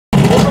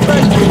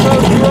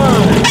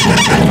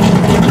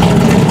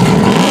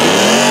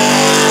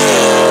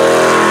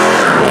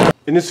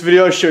In this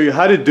video I'll show you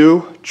how to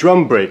do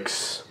drum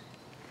brakes.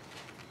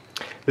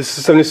 This is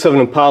a 77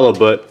 Impala,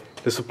 but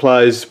this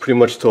applies pretty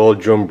much to all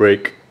drum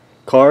brake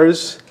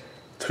cars.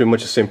 It's pretty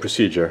much the same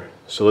procedure.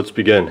 So let's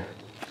begin.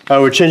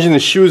 Alright, we're changing the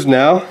shoes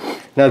now.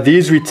 Now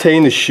these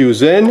retain the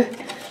shoes in.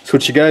 So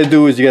what you gotta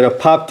do is you gotta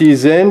pop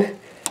these in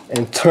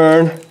and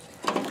turn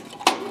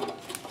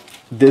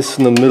this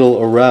in the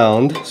middle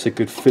around so it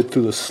could fit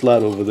through the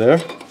slot over there,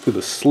 through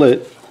the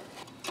slit.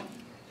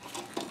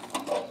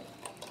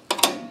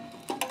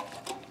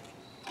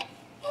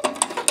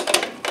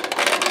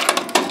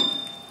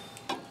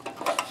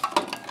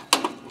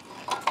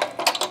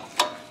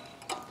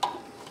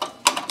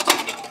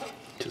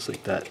 Just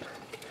like that.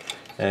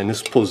 And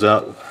this pulls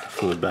out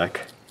from the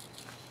back.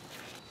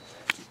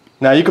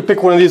 Now you could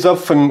pick one of these up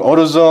from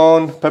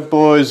AutoZone, Pep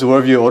Boys, or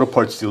wherever your auto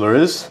parts dealer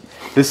is.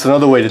 This is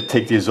another way to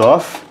take these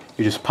off.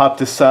 You just pop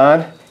this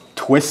on,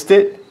 twist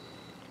it,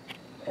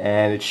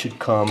 and it should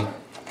come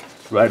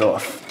right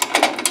off.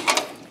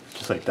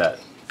 Just like that.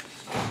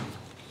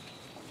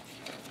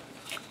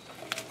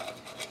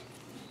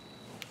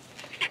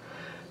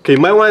 Okay, you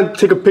might want to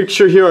take a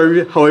picture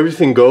here of how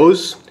everything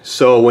goes,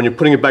 so when you're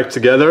putting it back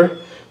together,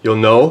 you'll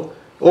know.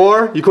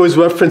 Or you can always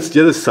reference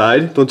the other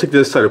side. Don't take the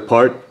other side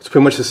apart. It's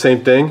pretty much the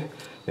same thing,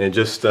 and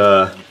just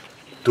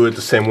do it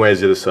the same way as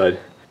the other side.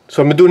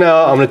 So what I'm going to do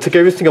now, I'm going to take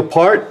everything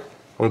apart.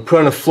 I'm going to put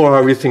on the floor how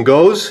everything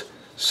goes.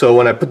 So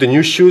when I put the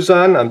new shoes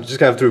on, I'm just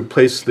going to have to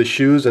replace the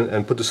shoes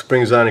and put the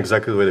springs on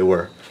exactly the way they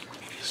were.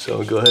 So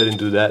I'll go ahead and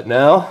do that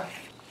now.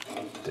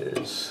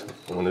 There's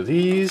one of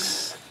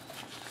these.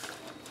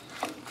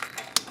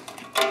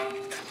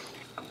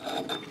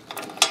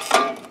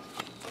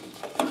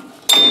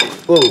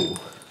 Whoa!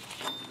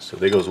 So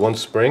there goes one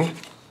spring.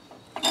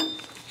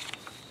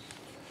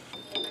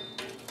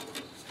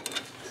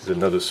 There's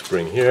another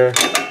spring here.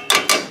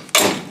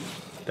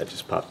 That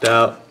just popped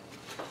out.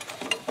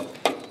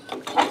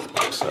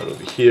 Pops out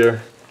over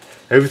here.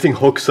 Everything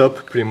hooks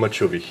up pretty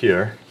much over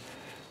here.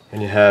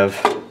 And you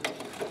have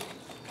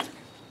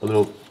a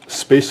little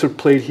spacer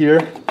plate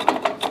here.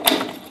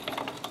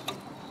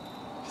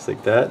 Just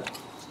like that.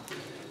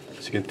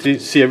 So you can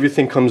see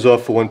everything comes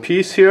off for one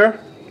piece here.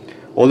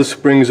 All the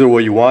springs are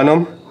where you want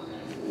them.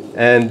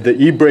 And the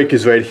e-brake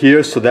is right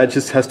here, so that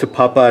just has to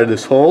pop out of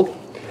this hole.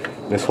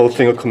 And this whole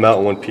thing will come out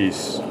in one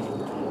piece.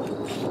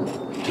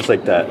 Just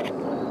like that.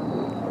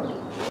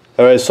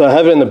 Alright, so I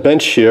have it on the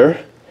bench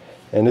here,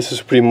 and this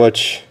is pretty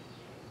much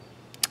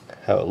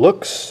how it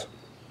looks.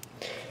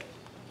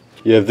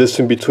 You have this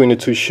in between the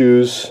two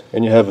shoes,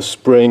 and you have a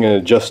spring and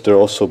adjuster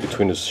also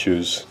between the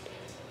shoes.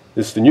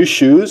 This is the new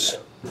shoes.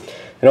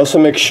 And also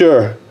make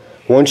sure,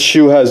 one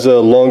shoe has a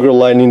longer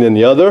lining than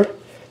the other,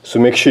 so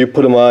make sure you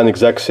put them on the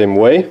exact same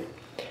way.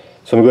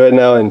 So I'm going to go ahead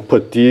now and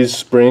put these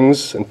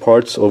springs and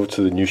parts over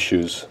to the new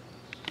shoes.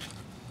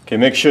 Okay,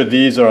 make sure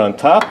these are on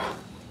top,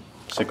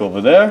 stick over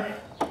there.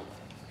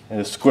 And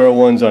the square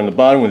ones are on the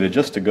bottom where the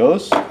adjuster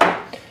goes.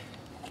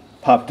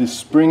 Pop this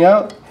spring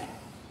out.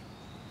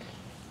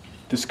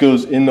 This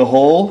goes in the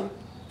hole,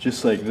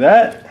 just like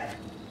that.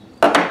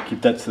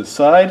 Keep that to the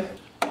side.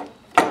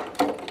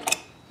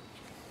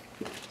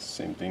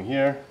 Same thing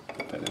here,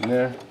 put that in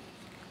there,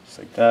 just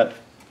like that.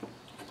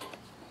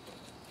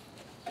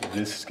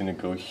 This is going to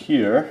go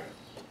here.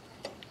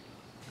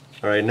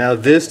 Alright, now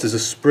there's a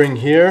spring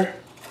here.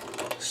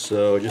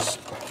 So just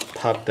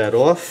pop that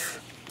off.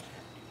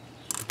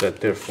 Put that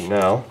there for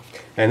now.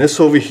 And this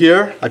over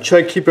here, I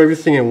try to keep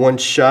everything in one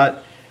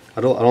shot. I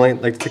don't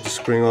like to take the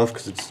spring off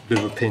because it's a bit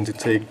of a pain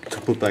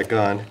to put back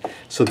on.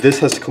 So this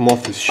has to come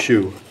off this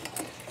shoe.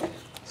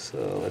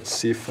 So let's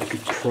see if I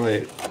could pry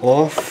it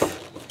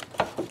off.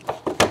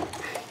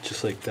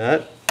 Just like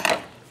that.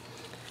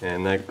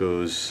 And that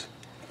goes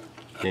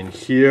in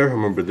here.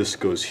 Remember, this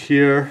goes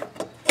here,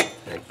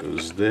 that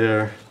goes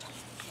there,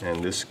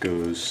 and this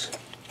goes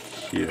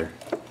here.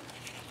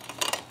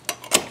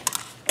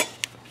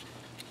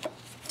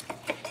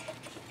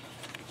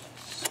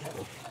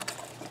 So,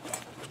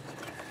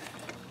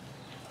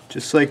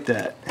 just like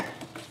that.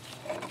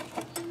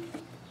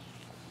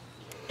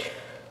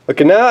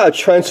 Okay, now I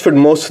transferred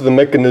most of the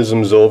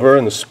mechanisms over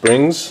and the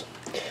springs.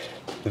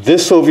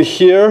 This over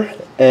here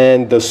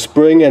and the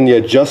spring and the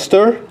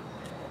adjuster,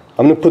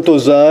 I'm going to put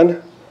those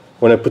on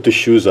when I put the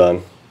shoes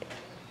on.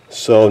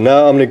 So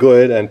now I'm going to go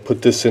ahead and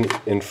put this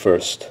in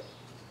first.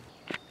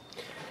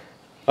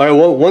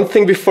 Alright, one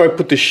thing before I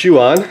put the shoe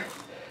on,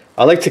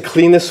 I like to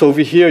clean this over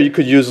here. You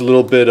could use a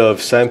little bit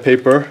of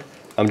sandpaper.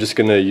 I'm just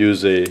going to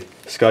use a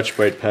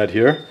Scotch-Brite pad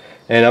here.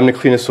 And I'm going to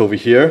clean this over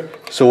here.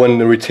 So when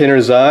the retainer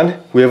is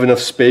on, we have enough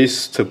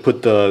space to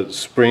put the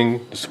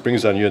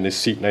springs on here and they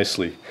seat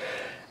nicely.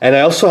 And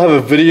I also have a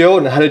video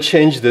on how to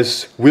change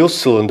this wheel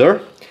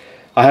cylinder.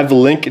 I have the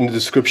link in the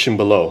description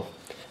below.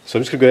 So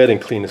I'm just going to go ahead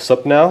and clean this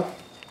up now.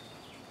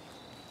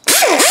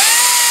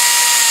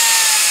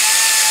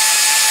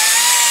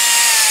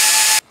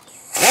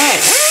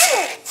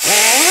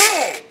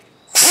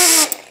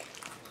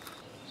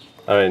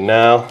 Alright,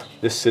 now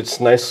This sits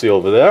nicely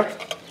over there,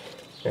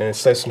 and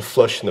it's nice and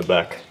flush in the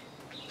back,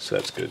 so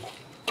that's good.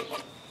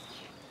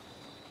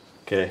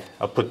 Okay,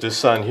 I'll put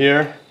this on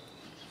here.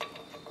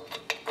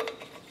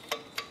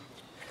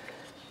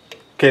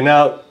 Okay,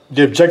 now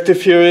the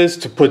objective here is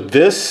to put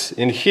this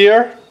in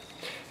here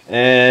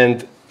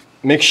and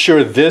make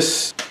sure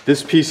this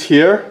piece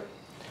here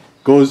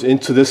goes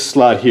into this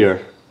slot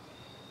here,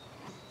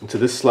 into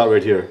this slot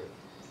right here.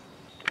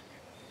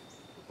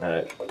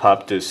 Alright,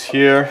 pop this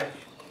here,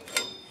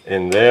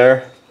 in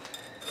there,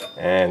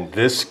 and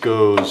this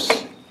goes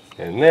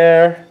in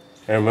there.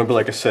 And remember,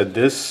 like I said,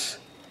 this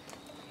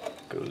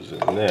goes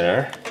in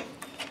there,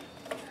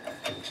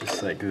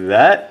 just like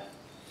that.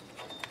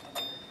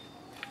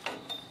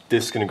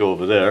 This is going to go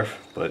over there,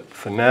 but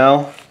for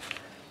now,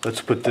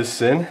 let's put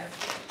this in.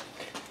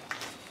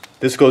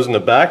 This goes in the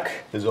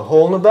back. There's a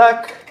hole in the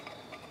back.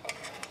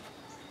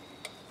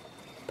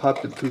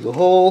 Pop it through the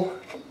hole.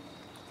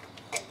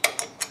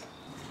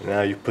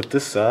 Now you put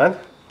this on.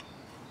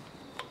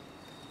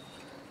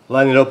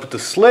 Line it up with the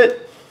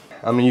slit.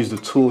 I'm going to use the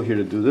tool here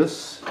to do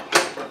this.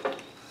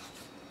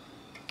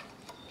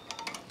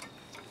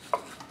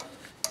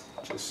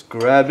 Just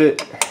grab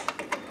it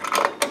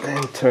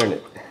and turn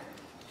it.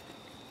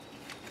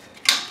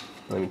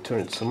 Let me turn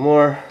it some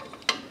more.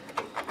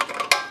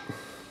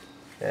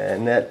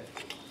 And that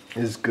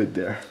is good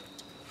there.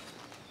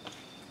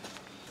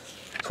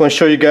 Just want to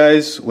show you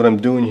guys what I'm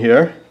doing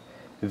here.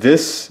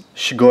 This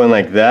should go in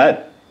like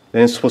that.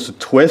 Then it's supposed to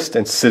twist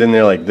and sit in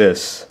there like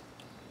this.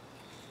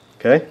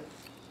 Okay?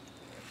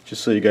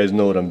 Just so you guys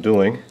know what I'm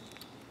doing.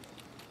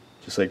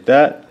 Just like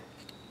that.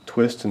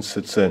 Twist and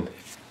sits in.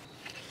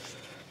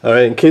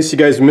 Alright, in case you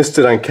guys missed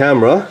it on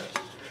camera,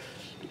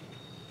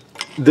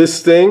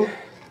 this thing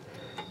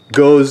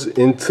goes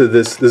into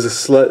this. There's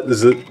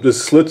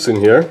slits in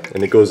here,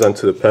 and it goes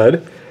onto the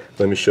pad.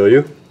 Let me show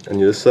you on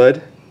the other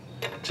side.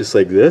 Just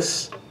like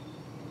this.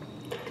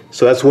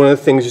 So that's one of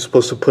the things you're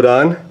supposed to put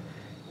on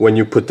when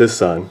you put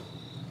this on.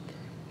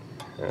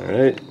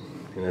 Alright,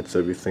 and that's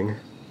everything.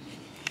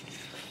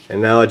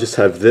 And now I just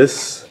have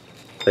this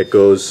that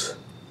goes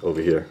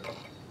over here.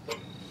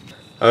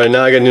 Alright,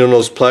 now I got needle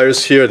nose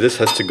pliers here. This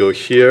has to go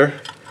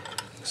here.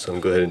 So I'm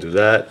going to go ahead and do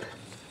that.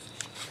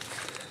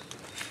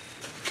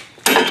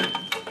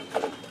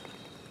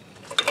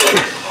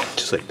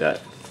 Just like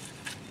that.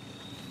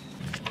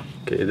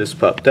 Okay, this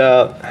popped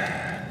out.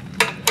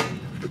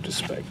 Put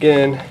this back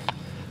in.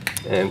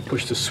 And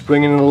push the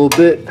spring in a little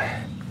bit.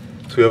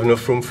 So we have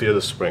enough room for the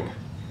other spring.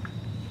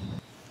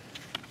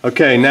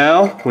 Okay,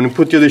 now when you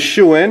put the other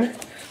shoe in,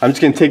 I'm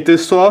just going to take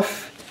this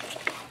off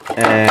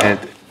and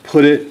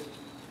put it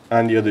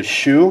on the other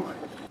shoe.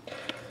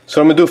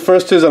 So what I'm going to do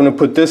first is I'm going to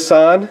put this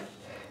on,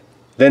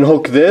 then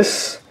hook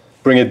this,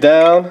 bring it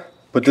down,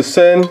 put this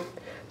in.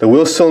 The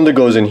wheel cylinder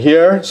goes in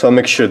here, so I'll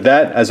make sure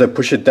that as I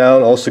push it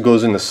down also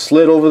goes in the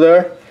slit over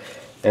there.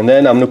 And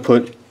then I'm going to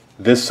put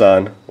this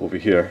on over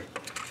here.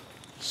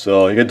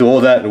 So you got to do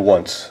all that at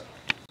once.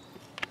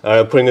 Alright,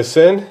 I'm putting this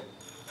in.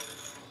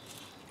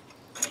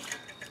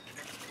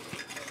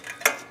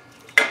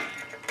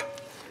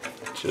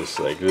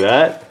 Just like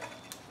that.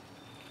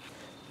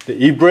 The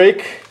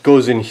e-brake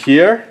goes in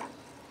here.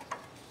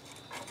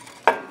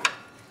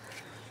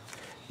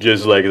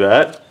 Just like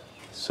that.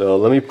 So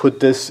let me put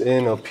this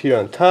in up here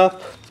on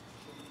top.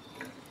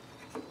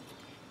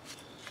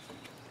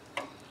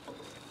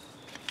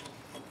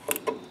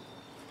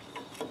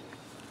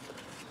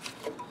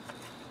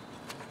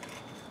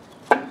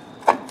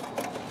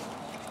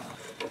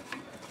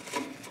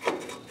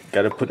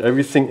 Got to put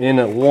everything in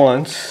at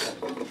once.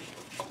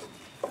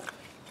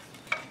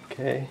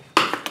 Okay.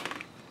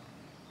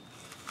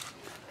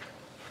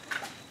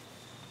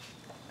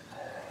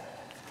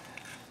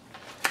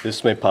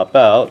 This may pop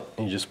out,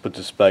 and you just put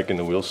this back in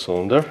the wheel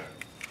cylinder.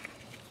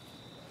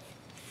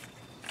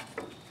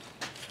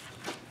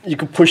 You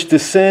can push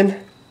this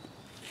in.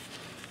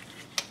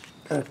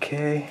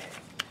 Okay.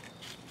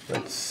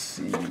 Let's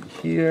see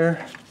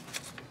here.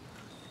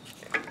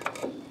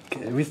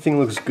 Okay, everything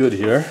looks good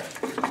here.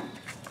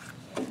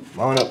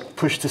 I want to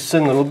push this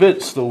in a little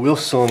bit so the wheel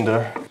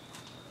cylinder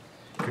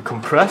can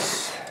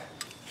compress.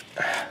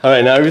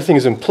 Alright, now everything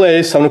is in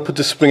place. I'm going to put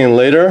the spring in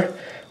later.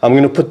 I'm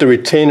going to put the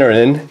retainer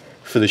in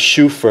for the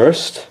shoe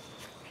first.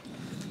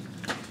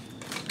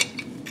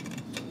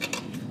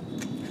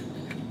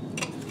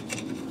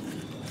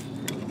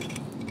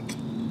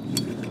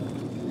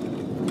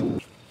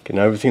 Okay,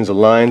 now everything's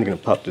aligned. I'm going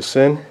to pop this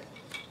in.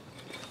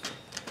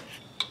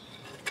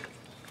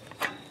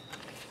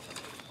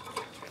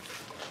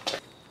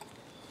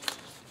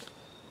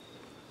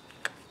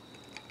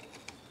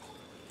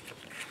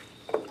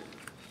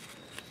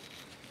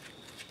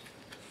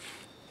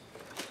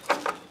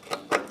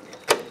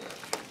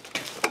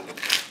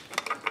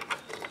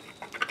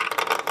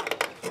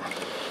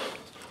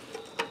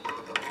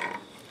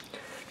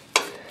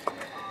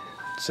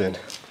 In.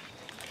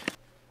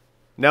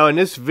 Now in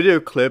this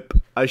video clip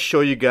I show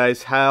you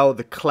guys how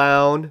the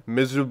clown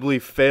miserably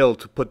failed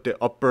to put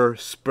the upper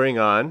spring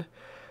on.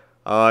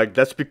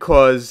 That's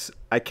because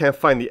I can't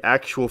find the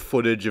actual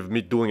footage of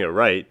me doing it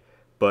right,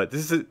 but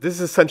this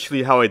is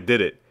essentially how I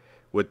did it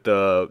with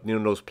the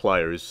those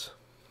pliers.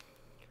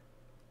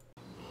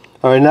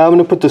 All right, now I'm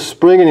gonna put the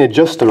spring and the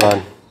adjuster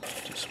on.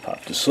 Just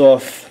pop this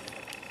off.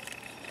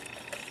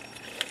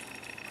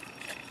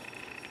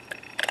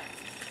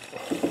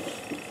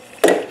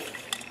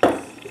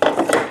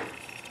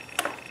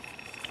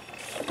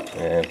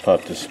 And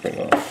pop this spring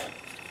off.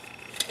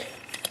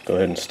 Go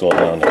ahead and install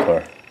that on the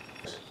car.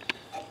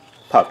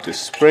 Pop this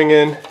spring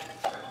in.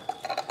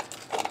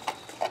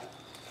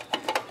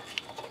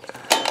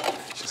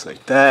 Just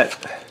like that.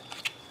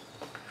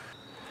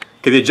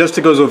 Okay, the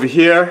adjuster goes over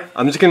here.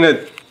 I'm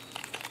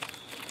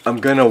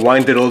gonna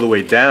wind it all the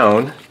way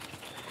down.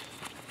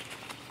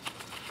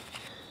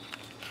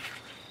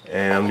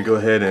 And I'm gonna go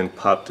ahead and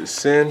pop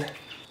this in.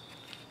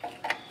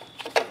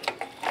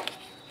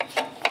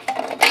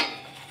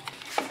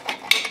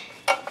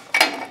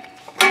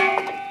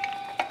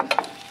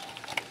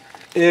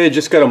 Yeah, you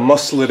just gotta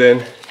muscle it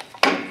in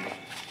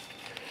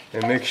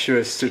and make sure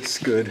it sits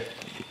good.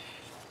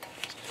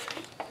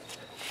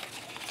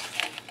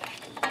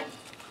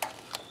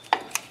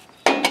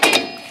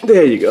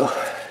 There you go.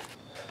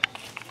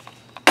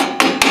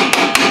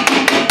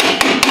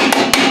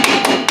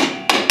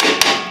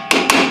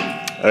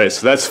 Alright,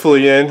 so that's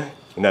fully in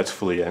and that's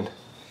fully in.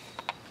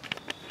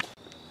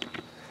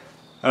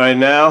 Alright,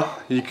 now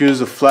you can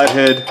use a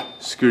flathead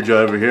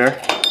screwdriver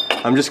here.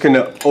 I'm just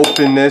gonna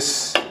open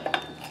this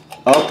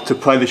up to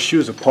pry the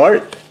shoes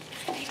apart,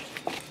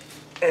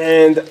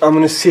 and I'm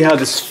gonna see how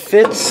this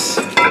fits.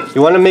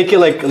 You want to make it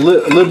like a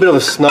little bit of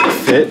a snug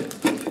fit,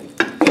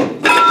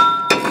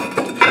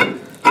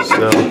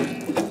 so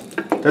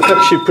that's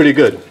actually pretty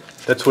good.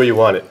 That's where you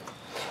want it.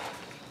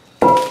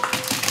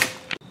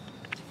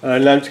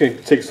 Alright, now I'm just gonna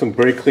take some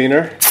brake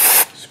cleaner,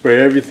 spray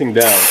everything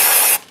down.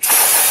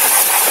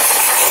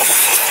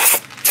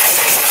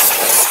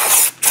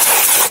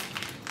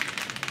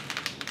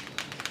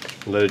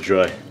 Let it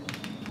dry.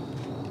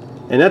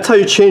 And that's how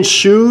you change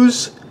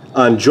shoes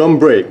on drum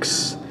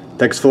brakes.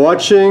 Thanks for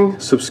watching.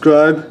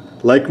 Subscribe,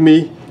 like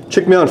me.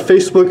 Check me out on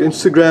Facebook,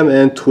 Instagram,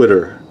 and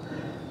Twitter.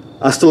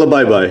 Hasta la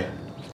bye-bye.